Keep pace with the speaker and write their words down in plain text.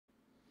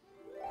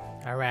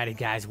Alrighty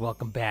guys,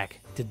 welcome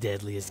back to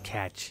Deadliest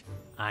Catch.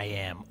 I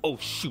am, oh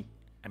shoot,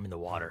 I'm in the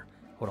water.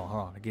 Hold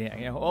on, again,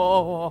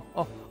 oh,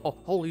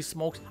 holy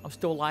smokes, I'm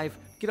still alive.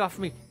 Get off of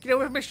me, get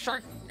away from me,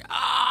 shark.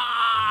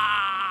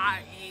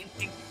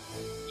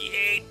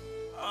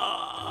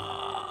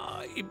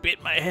 He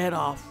bit my head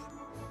off.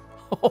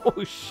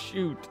 Oh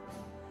shoot,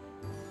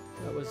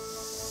 that was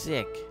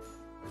sick.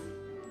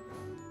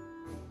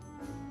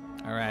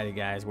 Alrighty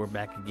guys, we're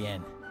back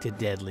again to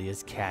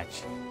Deadliest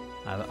Catch.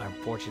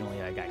 Unfortunately,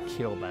 I got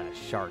killed by a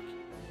shark,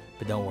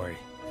 but don't worry,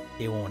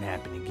 it won't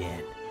happen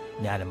again.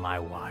 Not in my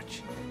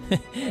watch.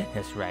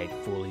 That's right,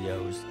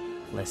 folios.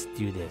 Let's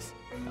do this.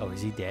 Oh,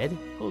 is he dead?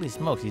 Holy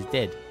smokes, he's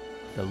dead.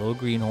 The little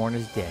greenhorn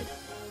is dead.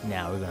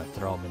 Now we're gonna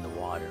throw him in the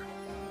water.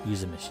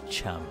 Use him as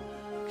chum,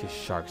 because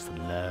sharks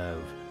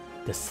love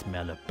the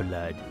smell of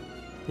blood.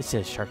 This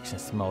says sharks can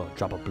smell a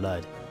drop of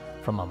blood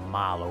from a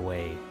mile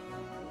away.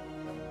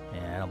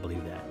 Man, I don't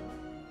believe that.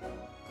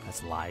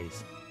 That's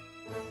lies.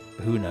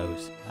 But who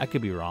knows? I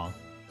could be wrong.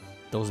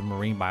 Those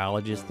marine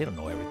biologists, they don't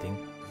know everything.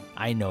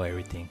 I know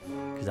everything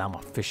because I'm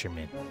a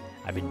fisherman.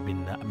 I've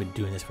been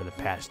doing this for the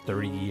past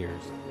 30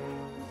 years.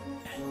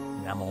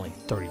 And I'm only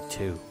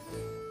 32.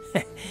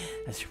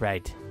 That's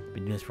right. I've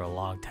been doing this for a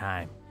long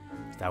time.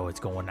 That's what's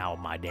going on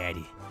with my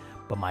daddy.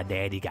 But my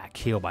daddy got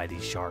killed by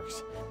these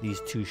sharks. These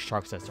two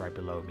sharks that's right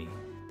below me.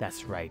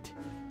 That's right.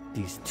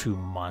 These two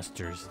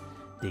monsters.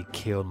 They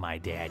killed my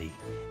daddy.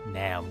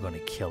 Now I'm gonna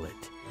kill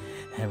it.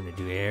 I'm gonna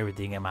do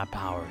everything in my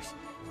powers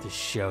to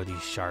show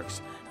these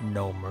sharks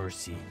no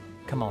mercy.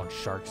 Come on,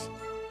 sharks.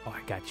 Oh,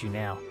 I got you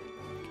now.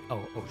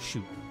 Oh,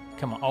 shoot.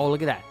 Come on. Oh,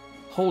 look at that.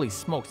 Holy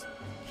smokes.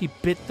 He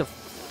bit the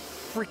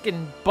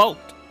freaking boat.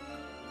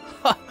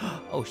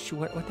 Oh, shoot.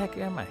 What the heck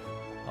am I?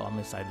 Oh, I'm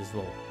inside this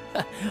little...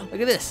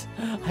 Look at this.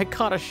 I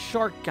caught a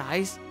shark,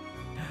 guys.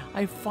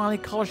 I finally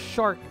caught a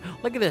shark.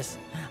 Look at this.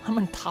 I'm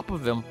on top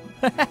of him.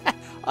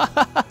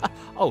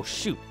 Oh,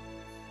 shoot.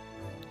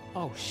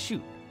 Oh,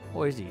 shoot.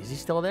 Where is he? Is he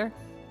still there?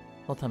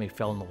 Don't tell me he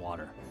fell in the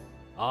water.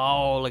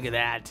 Oh, look at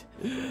that.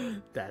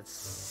 That's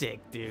sick,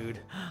 dude.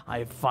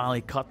 I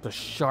finally caught the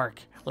shark.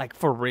 Like,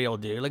 for real,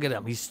 dude. Look at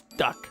him. He's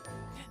stuck.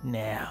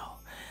 Now,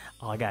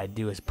 all I gotta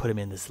do is put him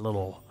in this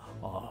little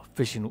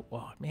fishing...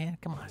 Oh, man,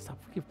 come on. Stop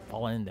keep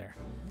falling in there.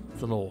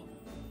 It's a little...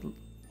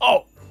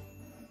 Oh!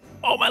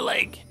 Oh, my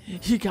leg.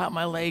 You got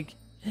my leg.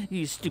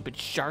 You stupid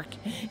shark.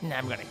 Now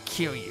I'm gonna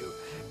kill you.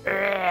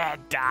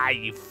 Die,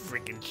 you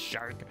freaking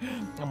shark.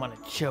 I'm gonna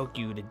choke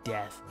you to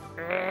death.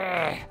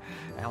 And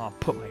I'm gonna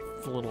put my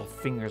little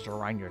fingers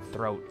around your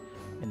throat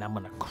and I'm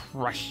gonna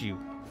crush you.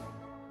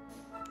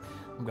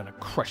 I'm gonna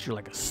crush you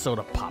like a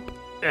soda pop.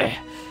 I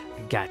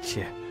got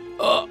you.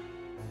 Oh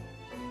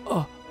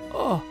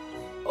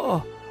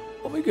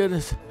my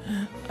goodness.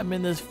 I'm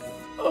in this.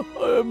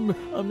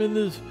 I'm in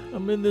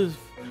this.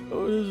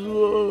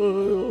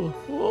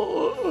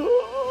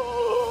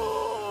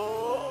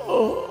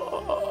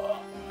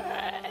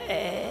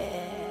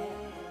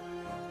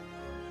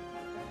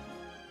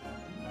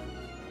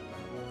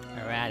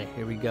 Alright,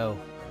 here we go.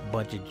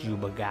 Bunch of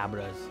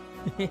jubagabras.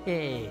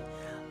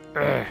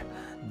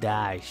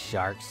 Die,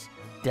 sharks.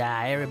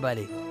 Die,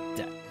 everybody.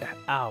 Die.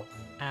 Ow.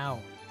 Now.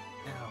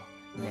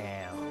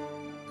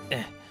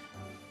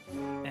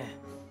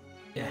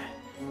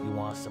 You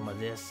want some of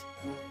this?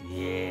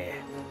 Yeah.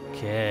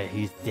 Okay,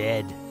 he's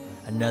dead.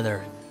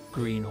 Another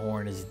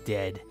greenhorn is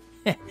dead.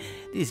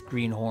 These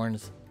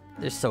greenhorns,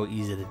 they're so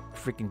easy to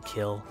freaking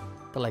kill.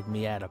 They're like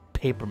me out of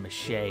paper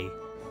mache.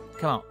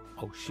 Come on.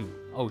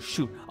 Oh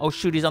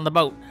shoot, he's on the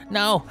boat.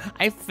 No,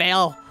 I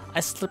fell. I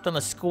slipped on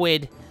a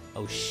squid.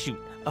 Oh shoot.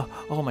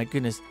 Oh my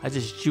goodness, I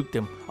just juked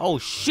him. Oh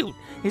shoot,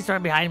 he's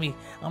right behind me.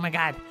 Oh my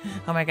god,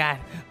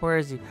 where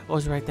is he? Oh,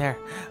 he's right there.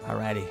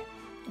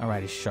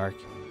 Alrighty, shark.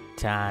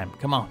 Time,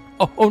 come on.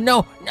 Oh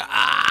no.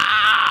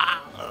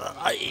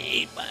 I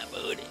ate my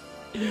booty.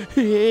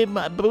 He ate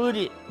my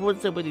booty.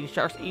 What's up with these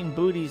sharks eating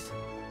booties?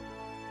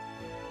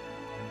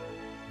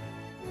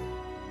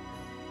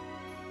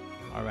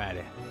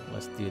 Alrighty,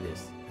 let's do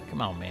this.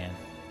 Come on,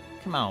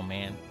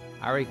 man.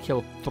 I already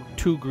killed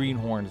 2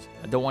 greenhorns.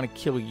 I don't want to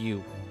kill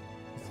you.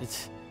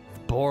 It's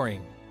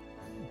boring.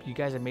 You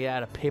guys are made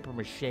out of paper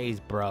maches,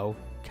 bro.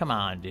 Come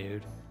on,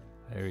 dude.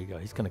 There we go.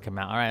 He's gonna come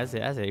out. All right,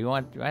 that's it. You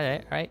want? All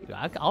right.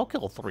 I'll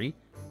kill 3.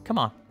 Come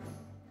on.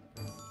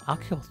 I'll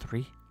kill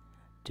 3.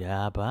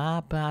 Da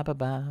ba ba ba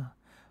ba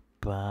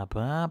ba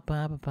ba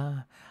ba ba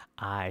ba.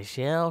 I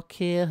shall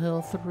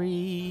kill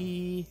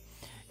 3.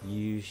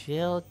 You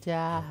shall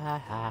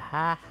die.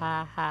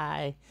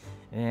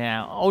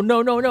 Yeah. Oh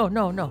no.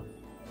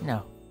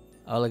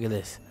 Oh, look at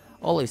this.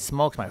 Holy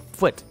smokes, my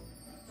foot.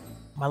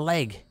 My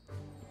leg.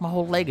 My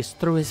whole leg is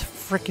through his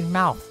freaking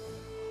mouth.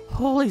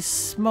 Holy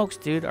smokes,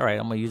 dude. All right,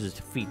 I'm gonna use his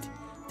feet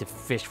to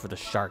fish for the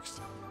sharks.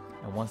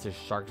 And once the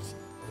sharks,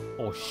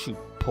 oh shoot,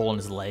 pulling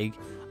his leg,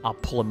 I'll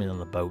pull him in on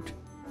the boat.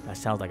 That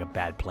sounds like a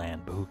bad plan,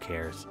 but who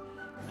cares?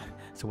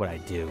 So what I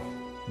do,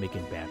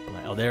 making bad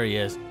plan. Oh, there he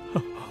is.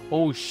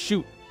 Oh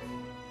shoot.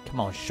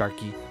 Come on,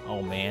 Sharky.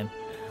 Oh man.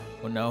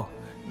 Oh no.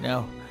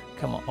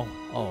 Come on.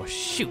 Oh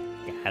shoot.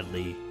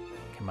 Godly.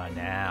 Come on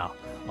now.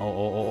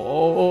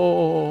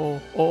 Oh,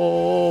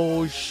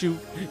 shoot.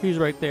 He's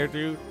right there,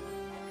 dude.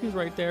 He's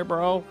right there,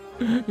 bro.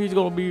 He's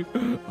gonna be...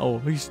 Oh,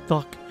 he's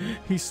stuck.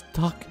 He's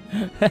stuck.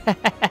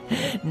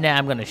 Now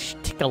I'm gonna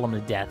tickle him to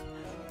death.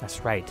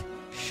 That's right.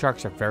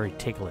 Sharks are very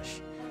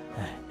ticklish.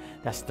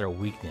 That's their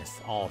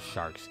weakness. All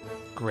sharks.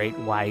 Great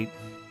white,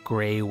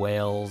 gray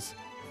whales.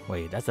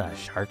 Wait, that's not a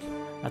shark.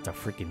 That's a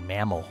freaking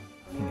mammal.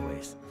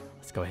 Anyways,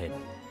 let's go ahead.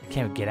 I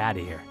can't get out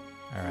of here.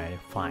 All right,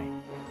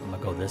 fine. I'm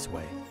gonna go this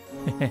way.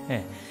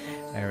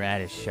 All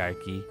right,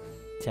 Sharky.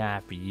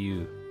 Time for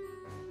you.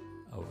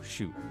 Oh,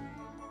 shoot.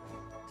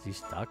 Is he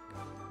stuck?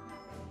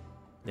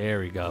 There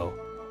we go.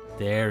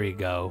 There we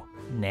go.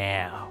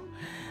 Now,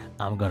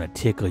 I'm gonna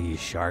tickle you,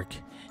 shark.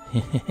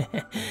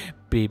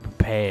 Be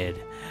prepared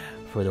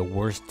for the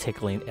worst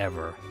tickling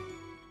ever.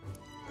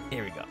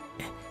 Here we go.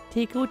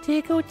 Tickle,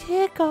 tickle,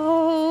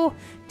 tickle.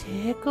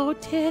 Tickle,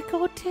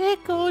 tickle,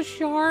 tickle,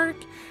 shark.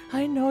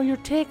 I know you're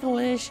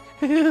ticklish.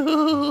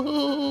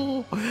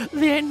 The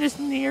end is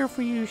near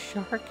for you,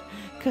 shark,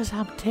 'cause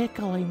I'm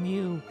tickling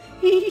you.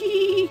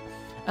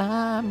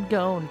 I'm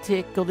gonna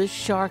tickle this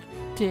shark.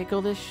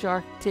 Tickle this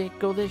shark.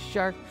 Tickle this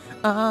shark.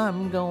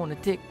 I'm gonna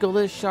tickle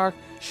this shark.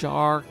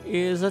 Shark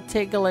is a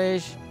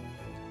ticklish.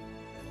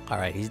 All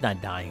right, he's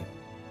not dying.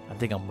 I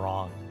think I'm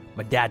wrong.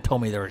 My dad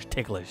told me there was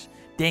ticklish.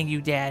 Dang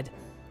you, Dad.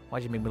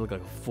 Why'd you make me look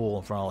like a fool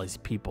in front of all these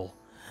people?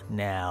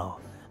 Now,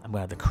 I'm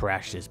gonna have to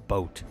crash this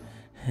boat.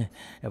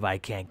 If I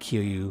can't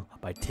kill you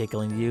by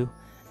tickling you,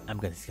 I'm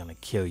just gonna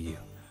kill you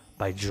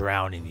by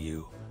drowning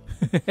you.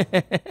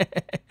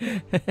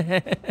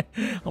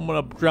 I'm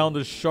gonna drown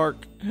the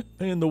shark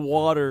in the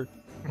water.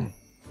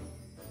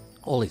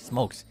 Holy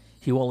smokes.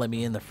 He won't let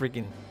me in the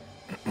freaking...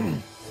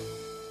 in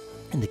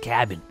the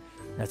cabin.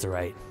 That's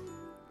alright.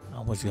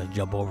 I'm just gonna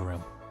jump over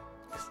him.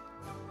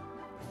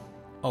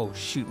 Oh,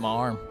 shoot, my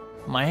arm.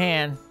 My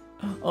hand.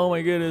 Oh,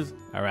 my goodness.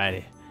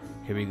 Alrighty.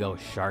 Here we go,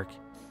 shark.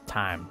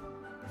 Time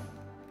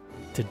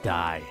to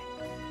die.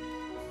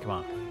 Come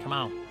on. Come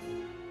on.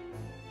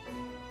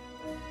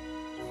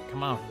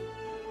 Come on.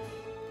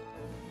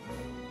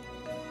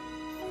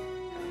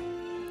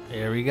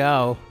 There we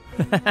go.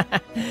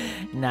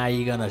 Now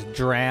you're gonna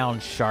drown,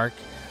 shark.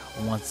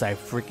 Once I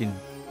freaking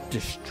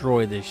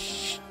destroy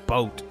this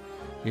boat,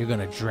 you're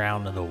gonna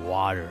drown in the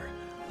water.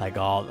 Like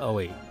all... Oh,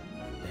 wait.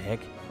 The heck?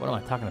 What am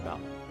I talking about?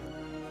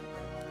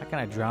 How can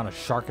I drown a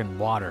shark in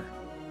water?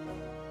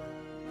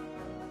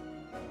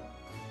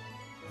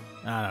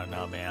 I don't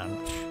know, man.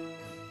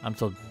 I'm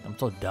so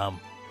dumb.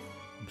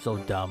 I'm so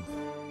dumb.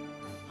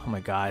 Oh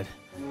my god.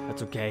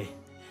 That's okay.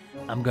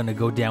 I'm gonna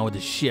go down with the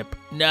ship.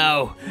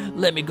 No!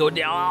 Let me go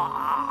down.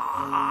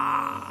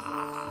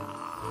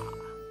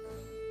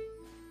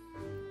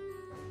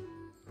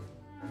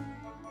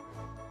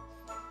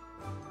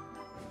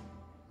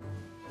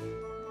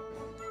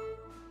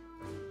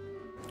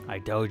 I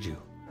told you.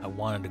 I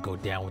wanted to go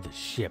down with the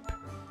ship.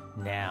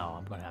 Now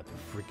I'm gonna have to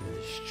freaking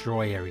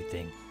destroy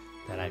everything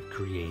that I've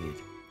created.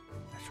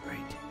 That's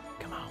right.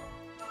 Come on.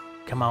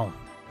 Come on.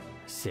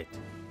 Sit.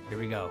 Here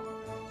we go.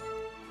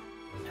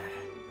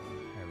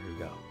 There we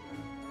go.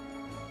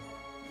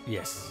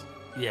 Yes.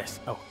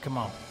 Yes. Oh, come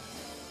on.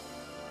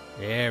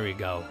 There we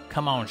go.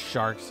 Come on,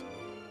 sharks.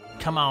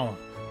 Come on.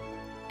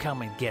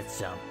 Come and get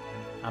some.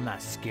 I'm not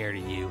scared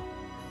of you.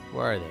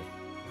 Where are they?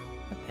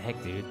 What the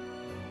heck, dude?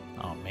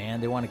 Oh, man,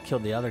 they want to kill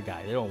the other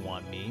guy. They don't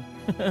want me.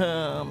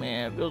 Oh,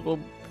 man, feels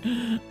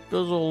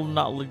so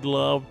not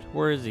loved.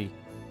 Where is he?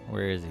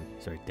 Where is he?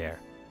 He's right there.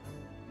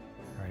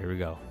 All right, here we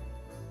go.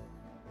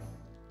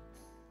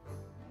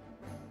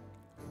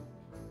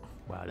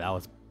 Wow,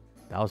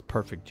 that was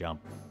perfect jump.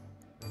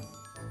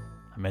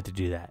 I meant to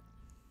do that.